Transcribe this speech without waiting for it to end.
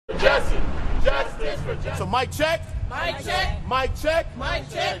So mic check. Mic check. Mic check. Mic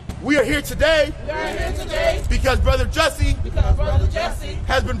check. We are here today. We are here today Because Brother Jussie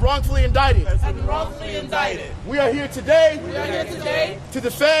has been wrongfully indicted. We are here today. We are here today to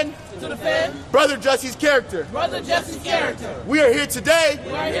defend Brother Jussie's character. Brother Jussie's character. We are here today.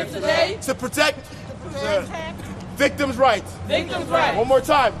 We are here today to protect victims' rights. Victims' rights. One more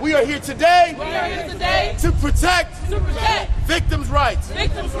time. We are here today. We are here today to protect victims' rights.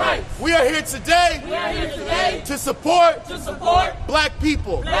 Victims' rights. We are here today. We are here today to support black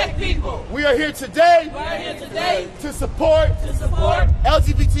people. Black people. We are here today. We are here today to support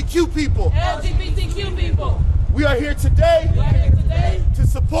LGBTQ people. LGBTQ people. We are here today. We are here today to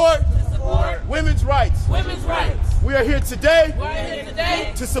support women's rights. Women's rights. We are here today. We are here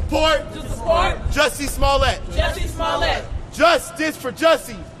today to support Jussie Smollett. Jussie Smollett. Justice for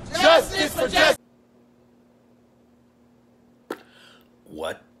Jussie. Justice for Jussie.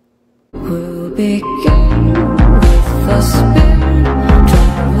 What? We'll begin with a spin,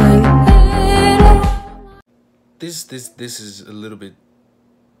 traveling in. This is a little bit.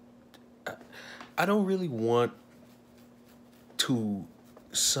 I don't really want to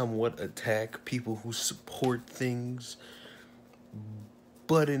somewhat attack people who support things,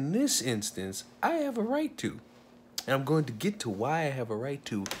 but in this instance, I have a right to. And I'm going to get to why I have a right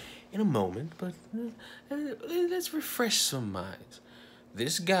to in a moment, but let's refresh some minds.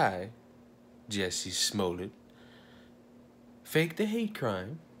 This guy, Jussie Smollett, faked a hate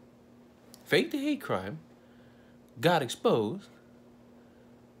crime, got exposed.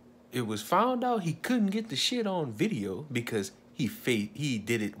 It was found out he couldn't get the shit on video because he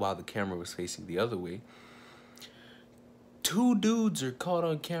did it while the camera was facing the other way. 2 dudes are caught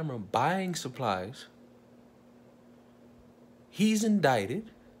on camera buying supplies. He's indicted.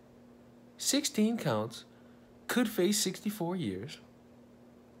 16 counts. Could face 64 years.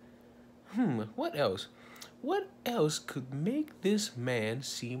 What else? What else could make this man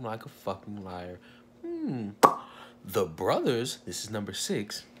seem like a fucking liar? The brothers, this is number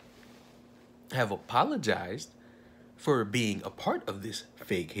 6, have apologized for being a part of this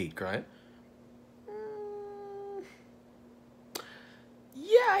fake hate crime.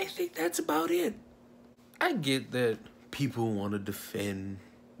 Yeah, I think that's about it. I get that people want to defend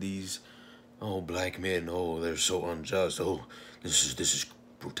these, black men, they're so unjust, this is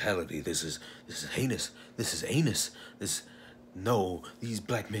brutality, this is heinous, this is anus, no, these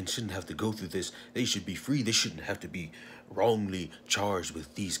black men shouldn't have to go through this, they should be free, they shouldn't have to be wrongly charged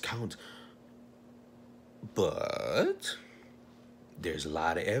with these counts. But there's a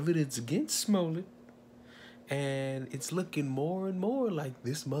lot of evidence against Smollett, and it's looking more and more like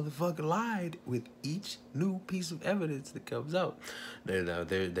this motherfucker lied with each new piece of evidence that comes out.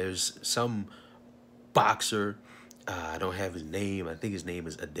 There's some boxer, I don't have his name, I think his name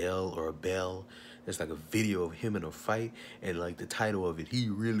is Adele or Abel. There's like a video of him in a fight, and like the title of it, he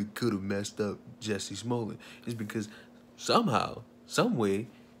really could have messed up Jussie Smollett. It's because somehow, some way,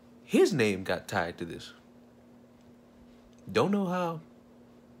 his name got tied to this. Don't know how,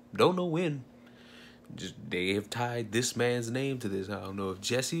 don't know when. Just they have tied this man's name to this. I don't know if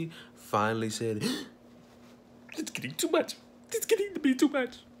Jussie finally said, it's getting too much. It's getting to be too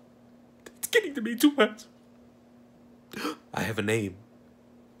much. It's getting to be too much. I have a name.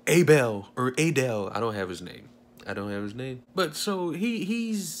 Abel or Adele. I don't have his name. But so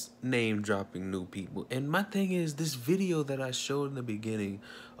he's name dropping new people. And my thing is, this video that I showed in the beginning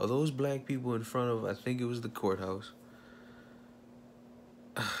of those black people in front of, I think it was the courthouse.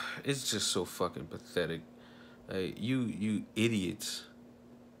 It's just so fucking pathetic. You idiots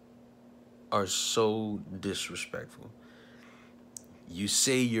are so disrespectful. You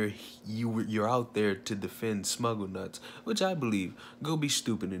say you're out there to defend smuggle nuts, which I believe. Go be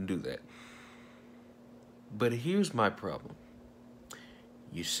stupid and do that. But here's my problem.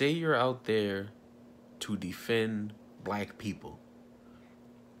 You say you're out there to defend black people,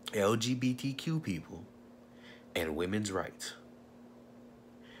 LGBTQ people, and women's rights.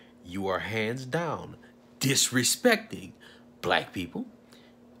 You are hands down disrespecting black people,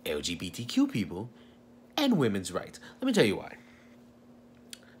 LGBTQ people, and women's rights. Let me tell you why.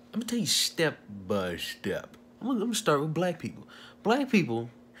 I'm going to tell you step by step. I'm going to start with black people. Black people,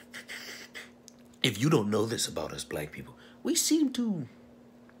 if you don't know this about us black people, we seem to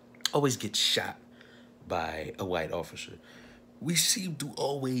always get shot by a white officer. We seem to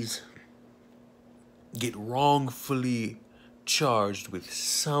always get wrongfully charged with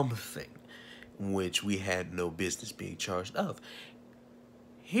something which we had no business being charged of.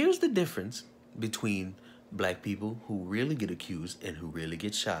 Here's the difference between black people who really get accused and who really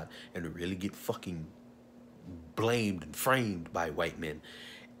get shot and who really get fucking blamed and framed by white men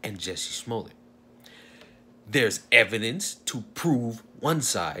and Jussie Smollett. there's evidence to prove one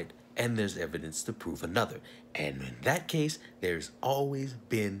side and there's evidence to prove another. And in that case, there's always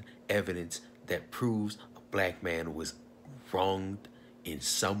been evidence that proves a black man was wronged in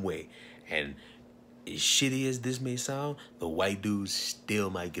some way. And as shitty as this may sound, the white dudes still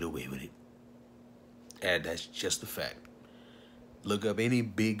might get away with it. And that's just a fact. Look up any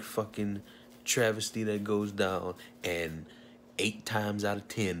big fucking travesty that goes down, and 8 times out of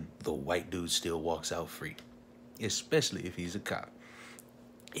 10, the white dude still walks out free. Especially if he's a cop.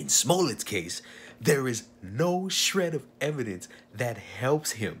 In Smollett's case, there is no shred of evidence that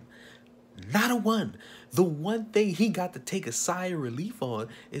helps him. Not a one. The one thing he got to take a sigh of relief on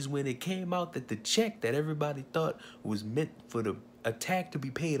is when it came out that the check that everybody thought was meant for the attack to be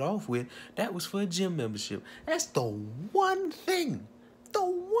paid off with, that was for a gym membership. That's the one thing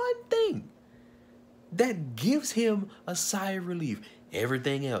that gives him a sigh of relief.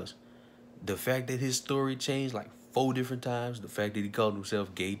 Everything else, the fact that his story changed like 4 different times, the fact that he called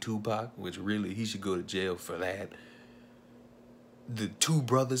himself Gay Tupac, which really he should go to jail for that. The 2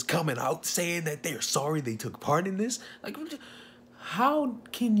 brothers coming out saying that they're sorry they took part in this. Like, how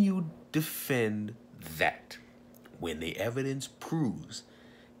can you defend that when the evidence proves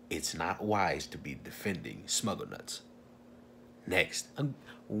it's not wise to be defending smuggle nuts? Next,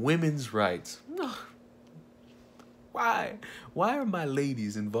 women's rights. Why? Why are my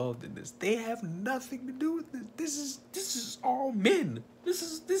ladies involved in this? They have nothing to do with this. This is all men. This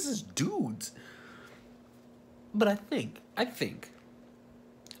is dudes. But I think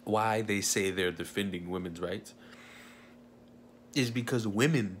why they say they're defending women's rights is because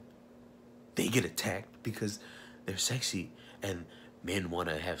women, they get attacked because they're sexy and men want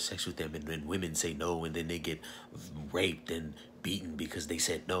to have sex with them, and then women say no, and then they get raped and beaten because they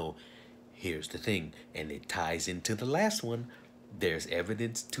said no. Here's the thing, and it ties into the last one. There's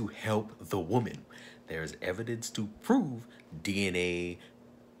evidence to help the woman. There's evidence to prove DNA,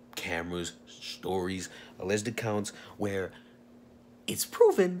 cameras, stories, alleged accounts where it's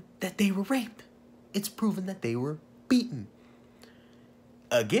proven that they were raped. It's proven that they were beaten.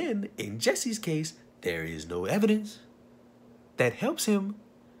 Again, in Jussie's case, there is no evidence that helps him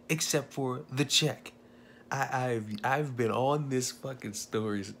except for the check. I've been on this fucking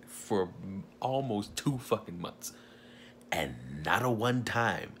story for almost 2 fucking months, and not a one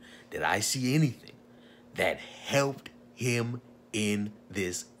time did I see anything that helped him in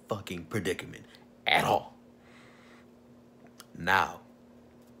this fucking predicament at all. Now,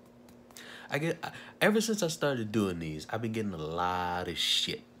 ever since I started doing these, I've been getting a lot of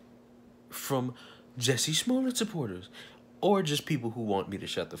shit from Jussie Smollett supporters, or just people who want me to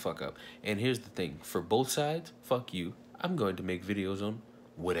shut the fuck up. And here's the thing, for both sides, fuck you. I'm going to make videos on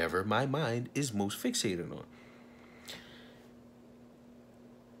whatever my mind is most fixated on.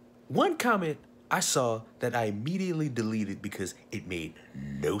 One comment I saw that I immediately deleted because it made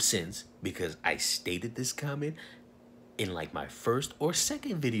no sense, because I stated this comment in like my first or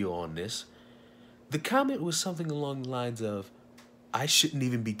second video on this. The comment was something along the lines of, I shouldn't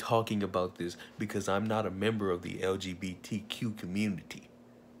even be talking about this because I'm not a member of the LGBTQ community.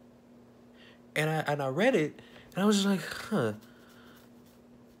 And I read it, and I was just like, huh.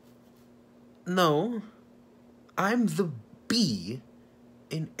 No, I'm the B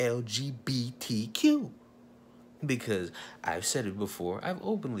in LGBTQ. Because I've said it before, I've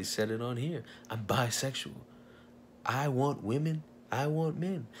openly said it on here. I'm bisexual. I want women, I want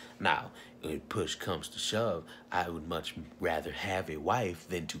men. Now, when push comes to shove, I would much rather have a wife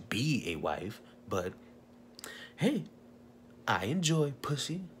than to be a wife. But, hey, I enjoy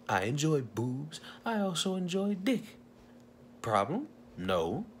pussy. I enjoy boobs. I also enjoy dick. Problem?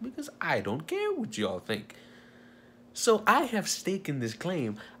 No, because I don't care what y'all think. So I have stake in this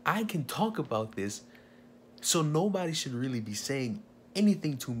claim. I can talk about this, so nobody should really be saying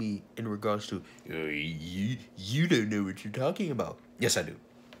anything to me in regards to, you don't know what you're talking about. Yes, I do.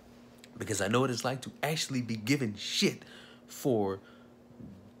 Because I know what it's like to actually be given shit for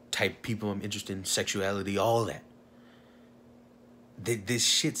type people I'm interested in, sexuality, all that. This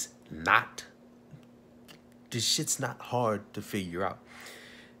shit's not hard to figure out.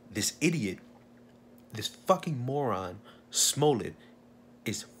 This idiot, this fucking moron, Smollett,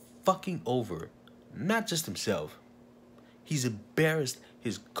 is fucking over not just himself. He's embarrassed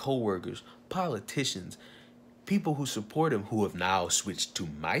his co-workers, politicians, people who support him who have now switched to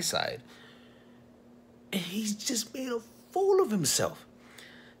my side. And he's just made a fool of himself.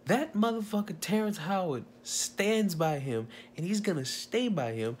 That motherfucker Terrence Howard stands by him, and he's gonna stay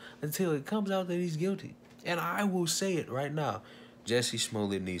by him until it comes out that he's guilty. And I will say it right now, Jussie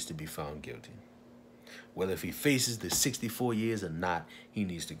Smollett needs to be found guilty. Whether if he faces the 64 years or not, he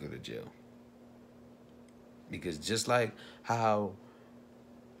needs to go to jail. Because just like how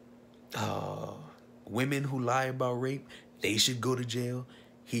women who lie about rape, they should go to jail,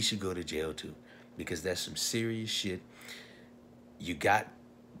 he should go to jail too. Because that's some serious shit. You got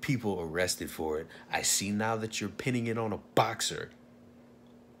people arrested for it. I see now that you're pinning it on a boxer.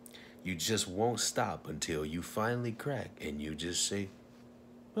 You just won't stop until you finally crack and you just say,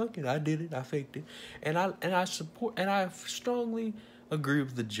 "Fuck it, I did it, I faked it." And I strongly agree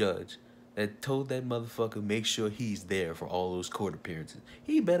with the judge that told that motherfucker make sure he's there for all those court appearances.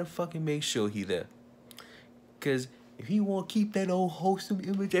 He better fucking make sure he there. Cause if he won't keep that old wholesome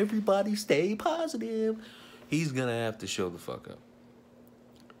image, everybody stay positive, he's gonna have to show the fuck up.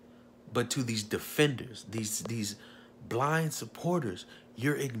 But to these defenders, these blind supporters,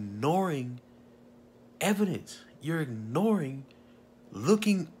 you're ignoring evidence. You're ignoring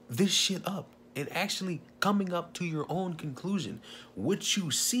looking this shit up and actually coming up to your own conclusion. What you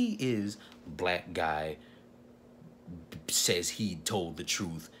see is black guy says he told the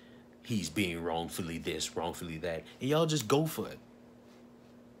truth. He's being wrongfully this, wrongfully that. And y'all just go for it.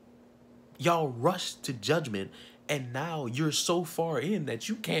 Y'all rush to judgment, and now you're so far in that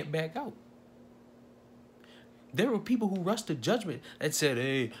you can't back out. There were people who rushed to judgment that said,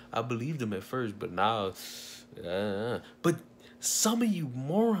 "Hey, I believed him at first, but now..." But some of you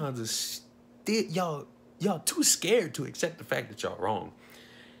morons are still... Y'all too scared to accept the fact that y'all wrong.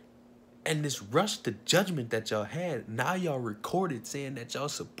 And this rush to judgment that y'all had, now y'all recorded saying that y'all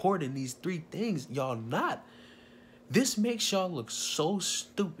supporting these three things. Y'all not. This makes y'all look so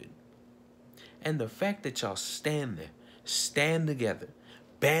stupid. And the fact that y'all stand there, stand together,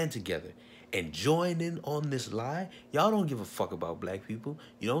 band together, and join in on this lie, y'all don't give a fuck about black people.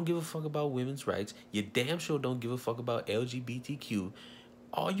 You don't give a fuck about women's rights. You damn sure don't give a fuck about LGBTQ.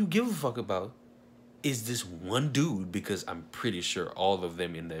 All you give a fuck about is this one dude, because I'm pretty sure all of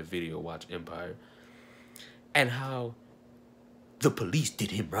them in that video watch Empire, and how the police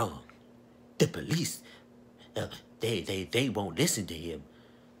did him wrong. The police, they won't listen to him.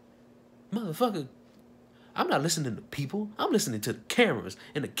 Motherfucker, I'm not listening to people. I'm listening to the cameras,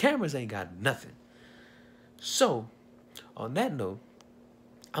 and the cameras ain't got nothing. So, on that note,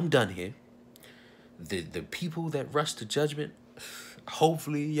 I'm done here. The people that rush to judgment,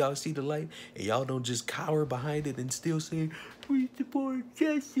 hopefully y'all see the light, and y'all don't just cower behind it and still say, "We support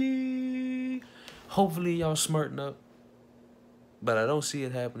Jussie." Hopefully y'all smarten up, but I don't see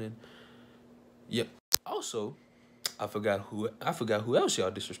it happening. Yep. Also, I forgot who else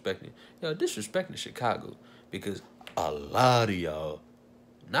y'all disrespecting. Y'all disrespecting Chicago, because a lot of y'all,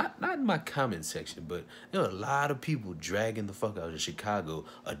 not in my comment section, but there are a lot of people dragging the fuck out of Chicago,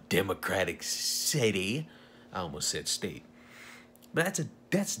 a Democratic city. I almost said state. But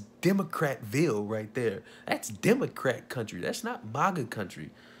that's Democratville right there. That's Democrat country. That's not MAGA country.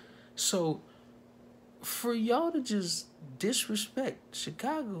 So for y'all to just disrespect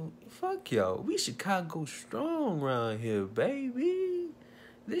Chicago, fuck y'all. We Chicago strong around here, baby.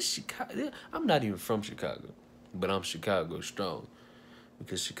 This Chicago, I'm not even from Chicago, but I'm Chicago strong,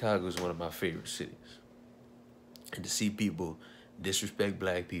 because Chicago is one of my favorite cities. And to see people disrespect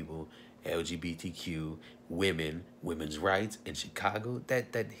black people, LGBTQ, women, women's rights in Chicago,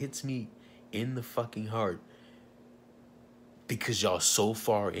 that hits me in the fucking heart, because y'all so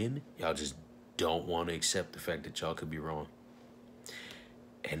far in, y'all just don't want to accept the fact that y'all could be wrong.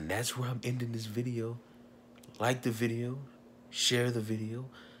 And that's where I'm ending this video. Like the video, share the video,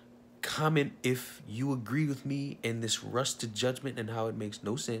 comment if you agree with me in this rush to judgment and how it makes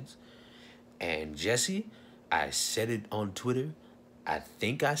no sense. And Jussie, I said it on Twitter. I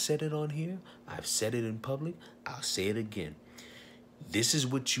think I said it on here. I've said it in public. I'll say it again. This is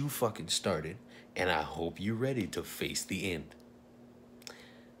what you fucking started, and I hope you're ready to face the end.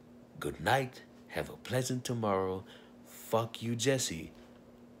 Good night. Have a pleasant tomorrow. Fuck you, Jussie.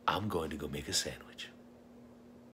 I'm going to go make a sandwich.